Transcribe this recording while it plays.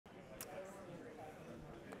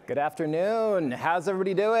Good afternoon. How's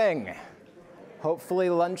everybody doing? Hopefully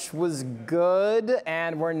lunch was good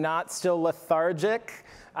and we're not still lethargic.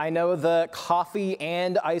 I know the coffee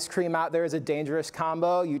and ice cream out there is a dangerous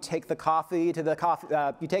combo. You take the coffee to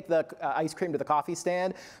the ice cream to the coffee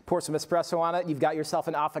stand, pour some espresso on it, you've got yourself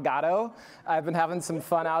an affogato. I've been having some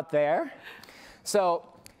fun out there. So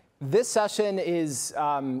this session is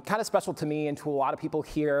kind of special to me and to a lot of people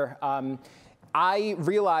here. I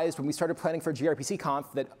realized when we started planning for gRPC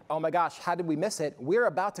Conf that, oh my gosh, how did we miss it? We're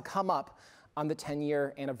about to come up on the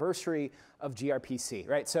 10-year anniversary of gRPC,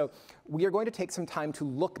 right? So we are going to take some time to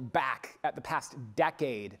look back at the past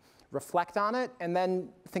decade, reflect on it, and then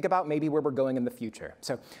think about maybe where we're going in the future.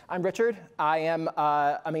 So I'm Richard. I am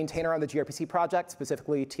a maintainer on the gRPC project,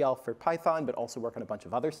 specifically TL for Python, but also work on a bunch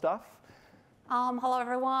of other stuff. Hello,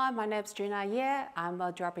 everyone. My name is Gina. I'm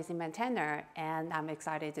a gRPC maintainer, and I'm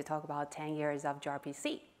excited to talk about 10 years of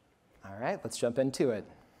gRPC. All right, let's jump into it.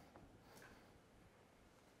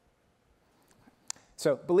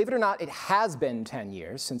 So believe it or not, it has been 10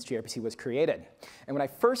 years since gRPC was created. And when I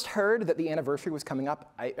first heard that the anniversary was coming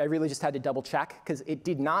up, I really just had to double check, because it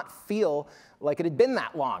did not feel like it had been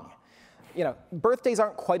that long. You know, birthdays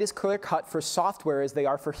aren't quite as clear-cut for software as they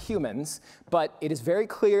are for humans, but it is very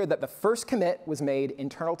clear that the first commit was made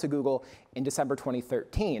internal to Google in December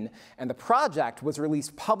 2013, and the project was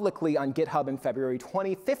released publicly on GitHub in February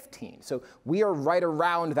 2015. So we are right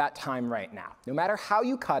around that time right now. No matter how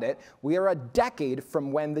you cut it, we are a decade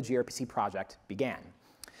from when the gRPC project began.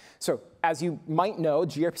 So as you might know,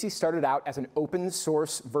 gRPC started out as an open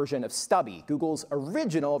source version of Stubby, Google's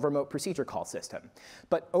original remote procedure call system.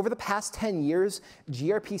 But over the past 10 years,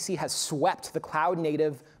 gRPC has swept the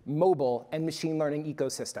cloud-native, mobile, and machine learning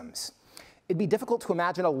ecosystems. It'd be difficult to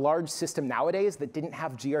imagine a large system nowadays that didn't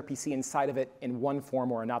have gRPC inside of it in one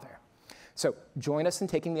form or another. So join us in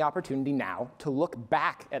taking the opportunity now to look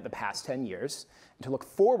back at the past 10 years and to look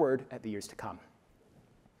forward at the years to come.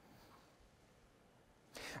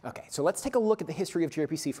 OK, so let's take a look at the history of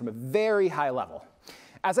gRPC from a very high level.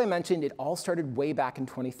 As I mentioned, it all started way back in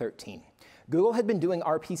 2013. Google had been doing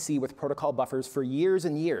RPC with protocol buffers for years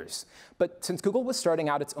and years. But since Google was starting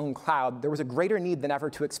out its own cloud, there was a greater need than ever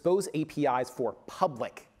to expose APIs for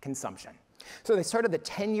public consumption. So they started the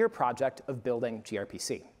 10-year project of building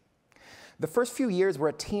gRPC. The first few years were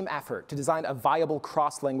a team effort to design a viable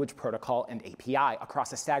cross-language protocol and API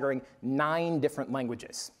across a staggering 9 different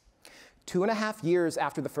languages. 2.5 years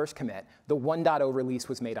after the first commit, the 1.0 release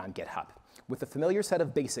was made on GitHub, with a familiar set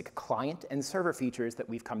of basic client and server features that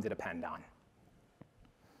we've come to depend on.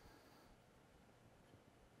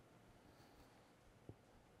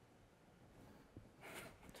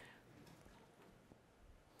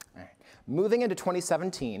 All right. Moving into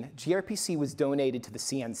 2017, gRPC was donated to the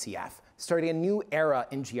CNCF, starting a new era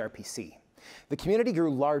in gRPC. The community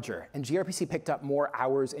grew larger, and gRPC picked up more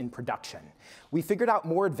hours in production. We figured out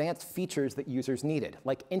more advanced features that users needed,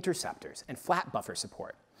 like interceptors and flat buffer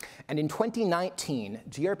support. And in 2019,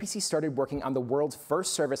 gRPC started working on the world's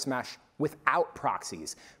first service mesh without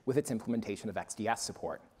proxies, with its implementation of XDS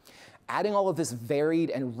support. Adding all of this varied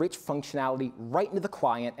and rich functionality right into the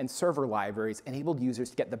client and server libraries enabled users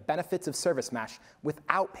to get the benefits of service mesh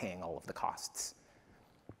without paying all of the costs.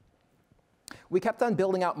 We kept on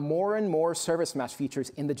building out more and more service mesh features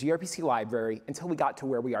in the gRPC library until we got to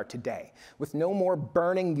where we are today, with no more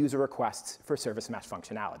burning user requests for service mesh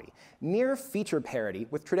functionality, near feature parity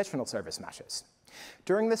with traditional service meshes.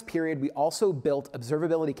 During this period, we also built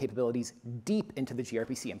observability capabilities deep into the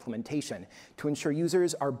gRPC implementation to ensure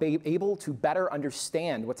users are able to better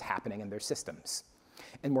understand what's happening in their systems.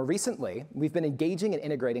 And more recently, we've been engaging and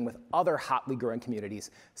integrating with other hotly growing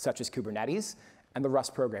communities, such as Kubernetes and the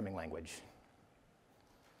Rust programming language.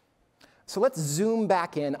 So let's zoom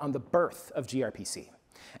back in on the birth of gRPC.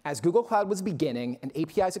 As Google Cloud was beginning and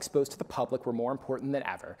APIs exposed to the public were more important than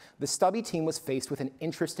ever, the Stubby team was faced with an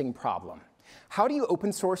interesting problem. How do you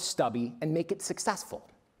open source Stubby and make it successful?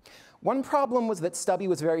 One problem was that Stubby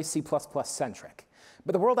was very C++ centric,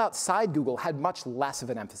 but the world outside Google had much less of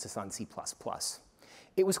an emphasis on C++.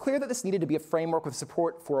 It was clear that this needed to be a framework with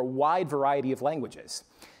support for a wide variety of languages.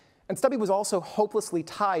 And Stubby was also hopelessly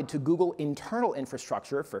tied to Google internal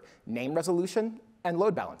infrastructure for name resolution and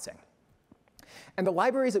load balancing. And the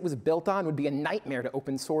libraries it was built on would be a nightmare to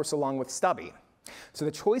open source along with Stubby. So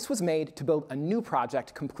the choice was made to build a new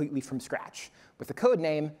project completely from scratch, with the code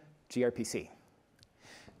name gRPC.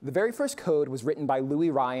 The very first code was written by Louis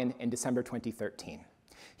Ryan in December 2013.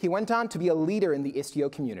 He went on to be a leader in the Istio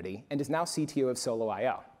community and is now CTO of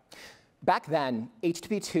Solo.io. Back then,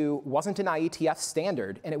 HTTP2 wasn't an IETF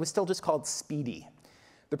standard, and it was still just called Speedy.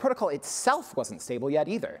 The protocol itself wasn't stable yet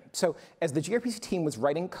either. So as the gRPC team was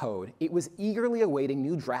writing code, it was eagerly awaiting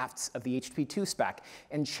new drafts of the HTTP2 spec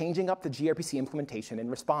and changing up the gRPC implementation in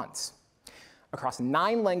response. Across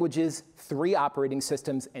 9 languages, 3 operating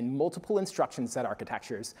systems, and multiple instruction set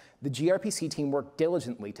architectures, the gRPC team worked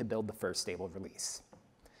diligently to build the first stable release.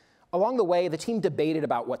 Along the way, the team debated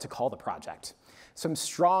about what to call the project. Some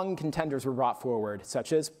strong contenders were brought forward,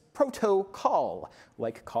 such as proto-call,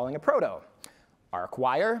 like calling a proto,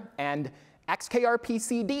 arcwire, and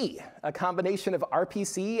xkrpcd, a combination of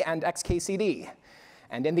RPC and xkcd.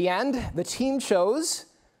 And in the end, the team chose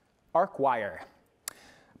arcwire.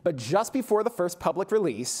 But just before the first public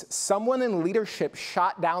release, someone in leadership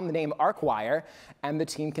shot down the name arcwire, and the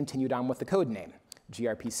team continued on with the code name,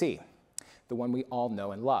 gRPC, the one we all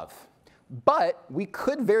know and love. But we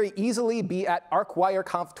could very easily be at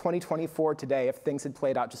ArcwireConf 2024 today if things had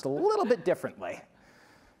played out just a little bit differently.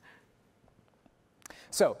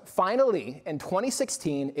 So finally, in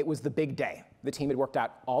 2016, it was the big day. The team had worked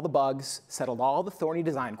out all the bugs, settled all the thorny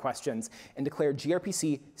design questions, and declared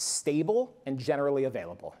gRPC stable and generally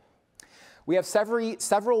available. We have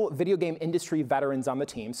several video game industry veterans on the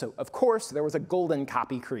team, so of course there was a golden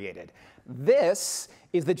copy created. This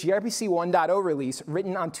is the gRPC 1.0 release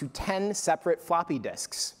written onto 10 separate floppy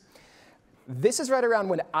disks. This is right around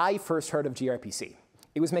when I first heard of gRPC.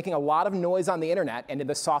 It was making a lot of noise on the internet and in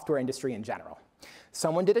the software industry in general.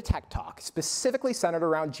 Someone did a tech talk specifically centered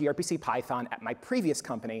around gRPC Python at my previous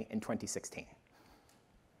company in 2016.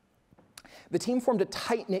 The team formed a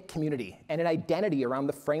tight-knit community and an identity around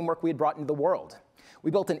the framework we had brought into the world.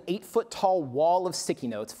 We built an 8-foot-tall wall of sticky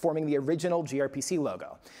notes forming the original gRPC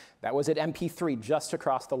logo. That was at MP3 just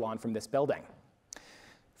across the lawn from this building.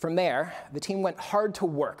 From there, the team went hard to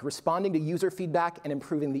work, responding to user feedback and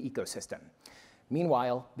improving the ecosystem.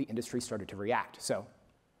 Meanwhile, the industry started to react. So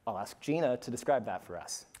I'll ask Gina to describe that for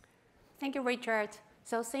us. Thank you, Richard.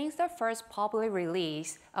 So since the first public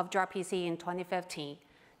release of gRPC in 2015,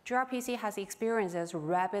 gRPC has experienced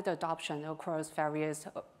rapid adoption across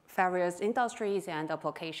various industries and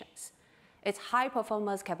applications. Its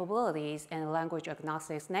high-performance capabilities and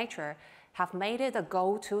language-agnostic nature have made it a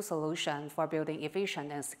go-to solution for building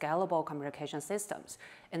efficient and scalable communication systems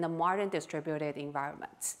in the modern distributed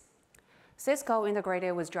environments. Cisco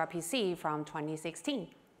integrated with gRPC from 2016.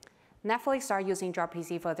 Netflix started using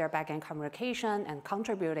gRPC for their backend communication and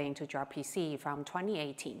contributing to gRPC from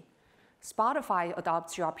 2018. Spotify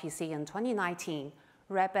adopts gRPC in 2019.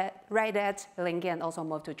 Reddit, LinkedIn also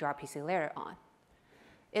moved to gRPC later on.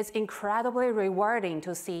 It's incredibly rewarding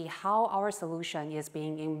to see how our solution is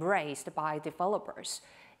being embraced by developers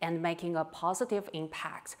and making a positive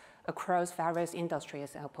impact across various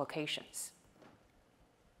industries and applications.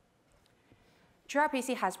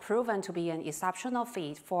 gRPC has proven to be an exceptional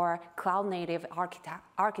fit for cloud-native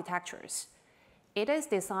architectures. It is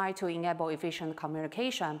designed to enable efficient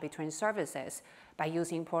communication between services by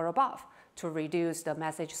using protobuf to reduce the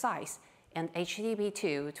message size and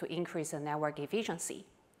HTTP2 to increase the network efficiency,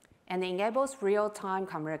 and enables real-time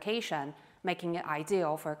communication, making it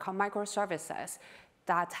ideal for microservices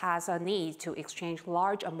that has a need to exchange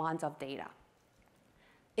large amounts of data.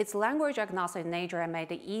 Its language-agnostic nature made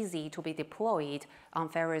it easy to be deployed on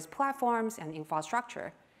various platforms and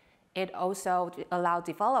infrastructure. It also allowed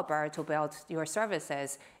developers to build your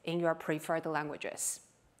services in your preferred languages.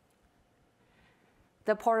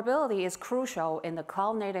 The portability is crucial in the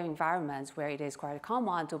cloud-native environments where it is quite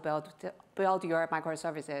common to build your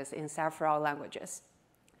microservices in several languages.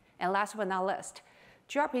 And last but not least,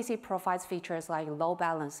 gRPC provides features like load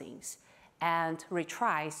balancings and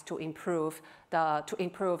retries to improve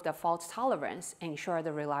the fault tolerance, ensure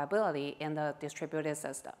the reliability in the distributed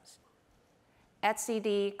systems.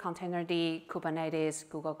 etcd, Containerd, Kubernetes,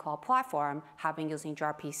 Google Cloud Platform have been using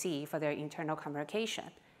gRPC for their internal communication.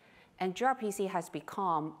 And gRPC has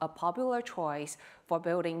become a popular choice for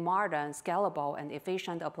building modern, scalable, and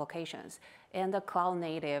efficient applications in the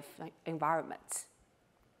cloud-native environments.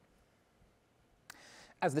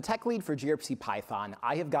 As the tech lead for gRPC Python,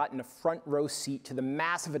 I have gotten a front row seat to the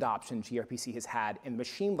massive adoption gRPC has had in the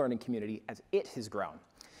machine learning community as it has grown.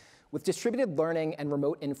 With distributed learning and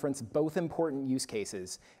remote inference both important use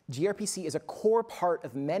cases, gRPC is a core part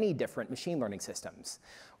of many different machine learning systems.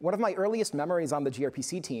 One of my earliest memories on the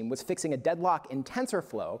gRPC team was fixing a deadlock in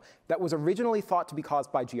TensorFlow that was originally thought to be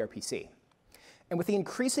caused by gRPC. And with the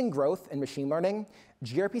increasing growth in machine learning,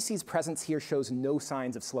 gRPC's presence here shows no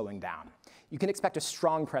signs of slowing down. You can expect a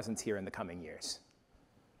strong presence here in the coming years.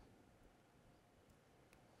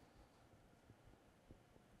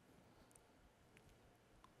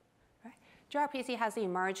 gRPC has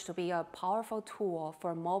emerged to be a powerful tool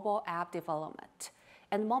for mobile app development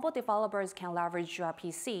And mobile developers can leverage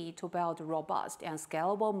gRPC to build robust and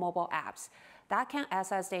scalable mobile apps that can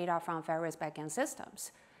access data from various backend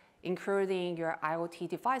systems, including your IoT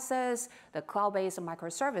devices, the cloud-based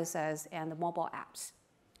microservices, and the mobile apps.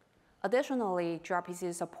 Additionally,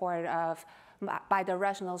 gRPC's support of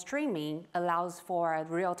bidirectional streaming allows for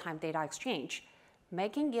real-time data exchange,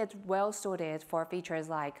 making it well-suited for features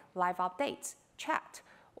like live updates, chat,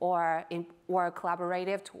 or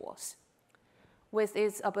collaborative tools. With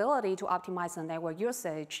its ability to optimize the network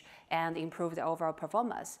usage and improve the overall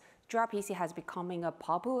performance, gRPC has become a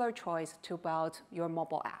popular choice to build your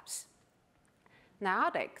mobile apps.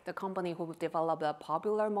 Niantic, the company who developed a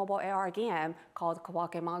popular mobile AR game called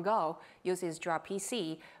Pokemon Go, uses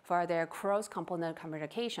gRPC for their cross-component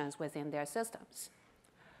communications within their systems.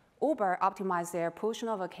 Uber optimized their push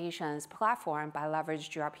notifications platform by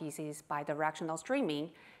leveraging gRPC's bidirectional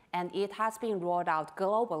streaming, and it has been rolled out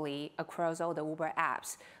globally across all the Uber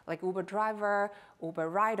apps, like Uber Driver, Uber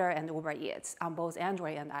Rider, and Uber Eats on both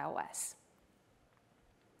Android and iOS.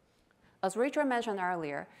 As Richard mentioned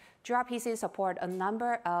earlier, gRPC supports a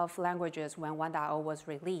number of languages when 1.0 was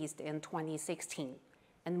released in 2016,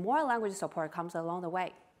 and more language support comes along the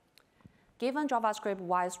way. Given JavaScript's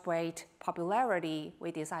widespread popularity,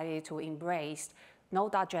 we decided to embrace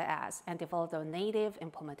Node.js and develop a native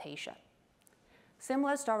implementation.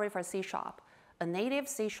 Similar story for C#. A native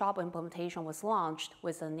C# implementation was launched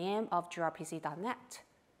with the name of gRPC.net.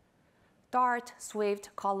 Dart,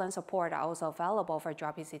 Swift, Kotlin support are also available for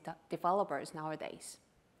gRPC developers nowadays.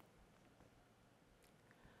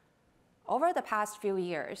 Over the past few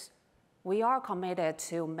years, we are committed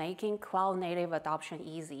to making cloud-native adoption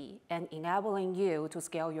easy and enabling you to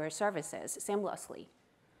scale your services seamlessly.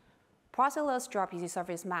 Processless gRPC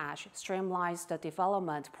Service Mesh streamlines the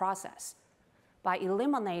development process by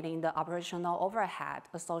eliminating the operational overhead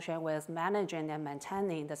associated with managing and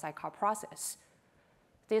maintaining the sidecar process.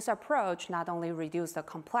 This approach not only reduces the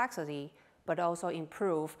complexity, but also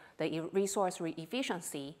improves the resource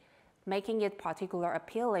efficiency, making it particularly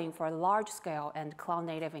appealing for large-scale and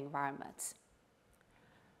cloud-native environments.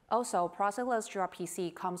 Also, processless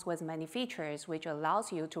gRPC comes with many features which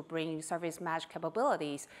allows you to bring service mesh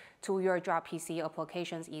capabilities to your gRPC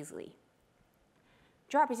applications easily.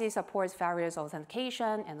 gRPC supports various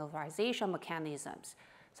authentication and authorization mechanisms,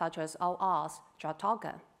 such as OAuth, drop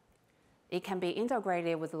token. It can be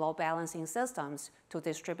integrated with load balancing systems to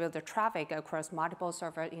distribute the traffic across multiple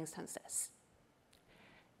server instances.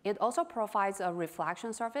 It also provides a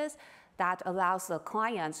reflection service that allows the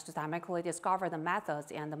clients to dynamically discover the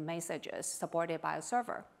methods and the messages supported by a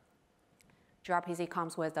server. gRPC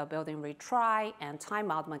comes with a built-in retry and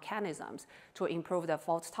timeout mechanisms to improve the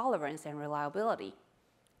fault tolerance and reliability.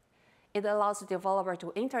 It allows the developer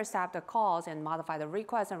to intercept the calls and modify the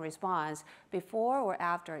request and response before or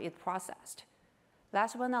after it's processed.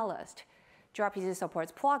 Last but not least, gRPC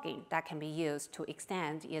supports plugins that can be used to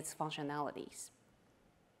extend its functionalities.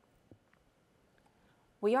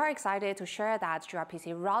 We are excited to share that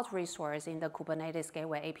gRPC route resource in the Kubernetes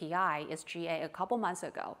Gateway API is GA a couple months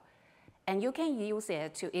ago, and you can use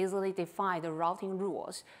it to easily define the routing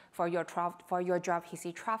rules for your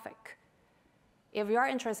gRPC traffic. If you are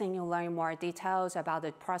interested in learning more details about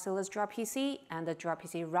the processless gRPC and the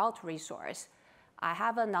gRPC route resource, I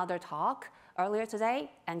have another talk earlier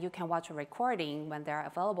today, and you can watch a recording when they're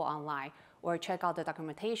available online, or check out the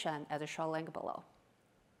documentation at the short link below.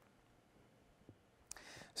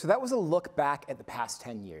 So that was a look back at the past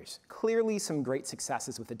 10 years. Clearly some great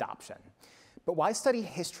successes with adoption. But why study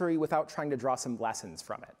history without trying to draw some lessons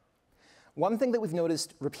from it? One thing that we've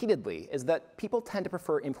noticed repeatedly is that people tend to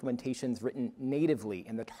prefer implementations written natively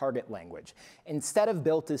in the target language, instead of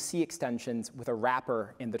built as C extensions with a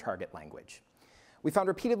wrapper in the target language. We found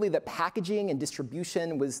repeatedly that packaging and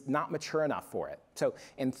distribution was not mature enough for it. So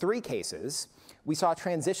in 3 cases, we saw a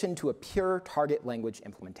transition to a pure target language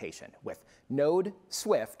implementation with Node,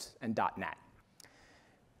 Swift, and .NET.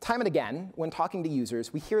 Time and again, when talking to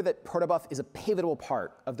users, we hear that protobuf is a pivotal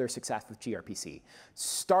part of their success with gRPC,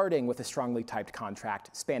 starting with a strongly typed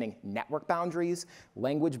contract spanning network boundaries,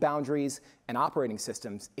 language boundaries, and operating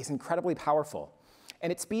systems is incredibly powerful.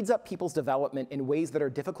 And it speeds up people's development in ways that are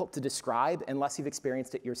difficult to describe unless you've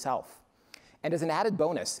experienced it yourself. And as an added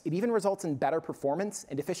bonus, it even results in better performance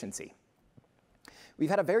and efficiency. We've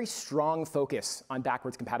had a very strong focus on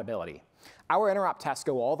backwards compatibility. Our interop tests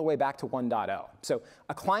go all the way back to 1.0. So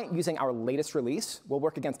a client using our latest release will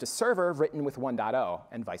work against a server written with 1.0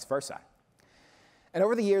 and vice versa. And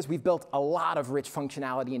over the years, we've built a lot of rich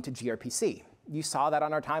functionality into gRPC. You saw that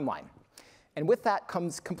on our timeline. And with that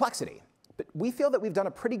comes complexity. But we feel that we've done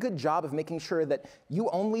a pretty good job of making sure that you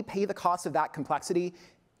only pay the cost of that complexity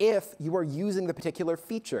if you are using the particular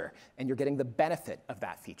feature and you're getting the benefit of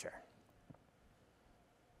that feature.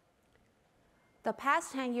 The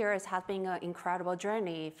past 10 years has been an incredible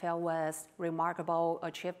journey filled with remarkable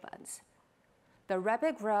achievements. The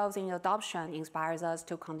rapid growth in adoption inspires us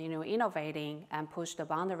to continue innovating and push the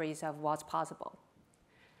boundaries of what's possible.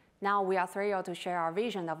 Now we are thrilled to share our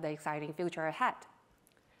vision of the exciting future ahead.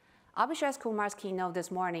 Abhishek Kumar's keynote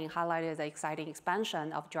this morning highlighted the exciting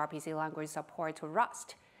expansion of gRPC language support to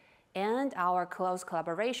Rust and our close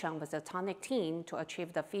collaboration with the Tonic team to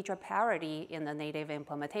achieve the feature parity in the native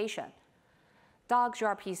implementation. Doug,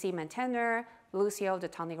 gRPC maintainer, Lucio, the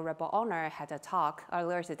Tonic repo owner, had a talk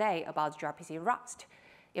earlier today about gRPC Rust.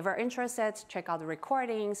 If you're interested, check out the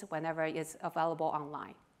recordings whenever it's available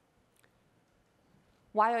online.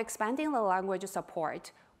 While expanding the language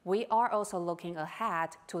support, we are also looking ahead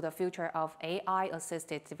to the future of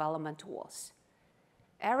AI-assisted development tools.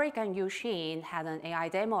 Eric and Yushin had an AI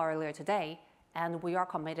demo earlier today, and we are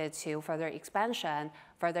committed to further expansion,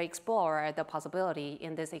 further explore the possibility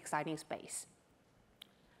in this exciting space.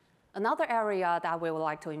 Another area that we would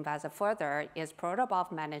like to invest further is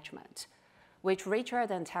protobuf management, which Richard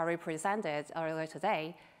and Terry presented earlier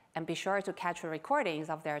today, and be sure to catch the recordings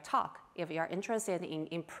of their talk if you are interested in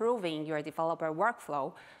improving your developer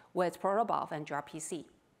workflow with protobuf and gRPC.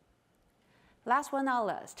 Last but not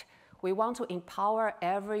least, we want to empower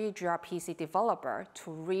every gRPC developer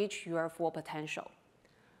to reach your full potential.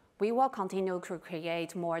 We will continue to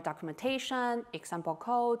create more documentation, example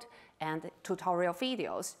code, and tutorial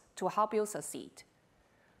videos to help you succeed.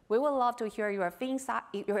 We would love to hear your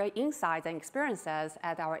insights and experiences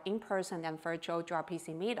at our in-person and virtual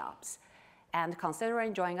gRPC meetups, and consider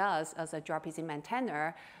joining us as a gRPC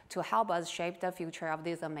maintainer to help us shape the future of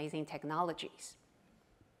these amazing technologies.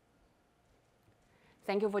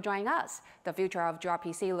 Thank you for joining us. The future of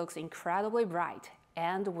gRPC looks incredibly bright,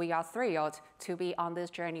 and we are thrilled to be on this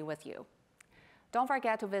journey with you. Don't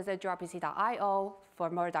forget to visit gRPC.io for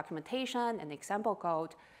more documentation and example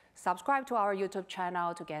code. Subscribe to our YouTube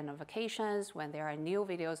channel to get notifications when there are new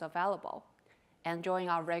videos available, and join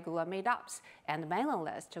our regular meetups and mailing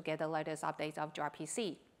list to get the latest updates of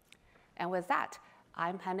gRPC. And with that,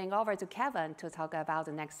 I'm handing over to Kevin to talk about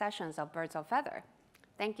the next sessions of Birds of Feather.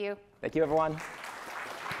 Thank you. Thank you, everyone.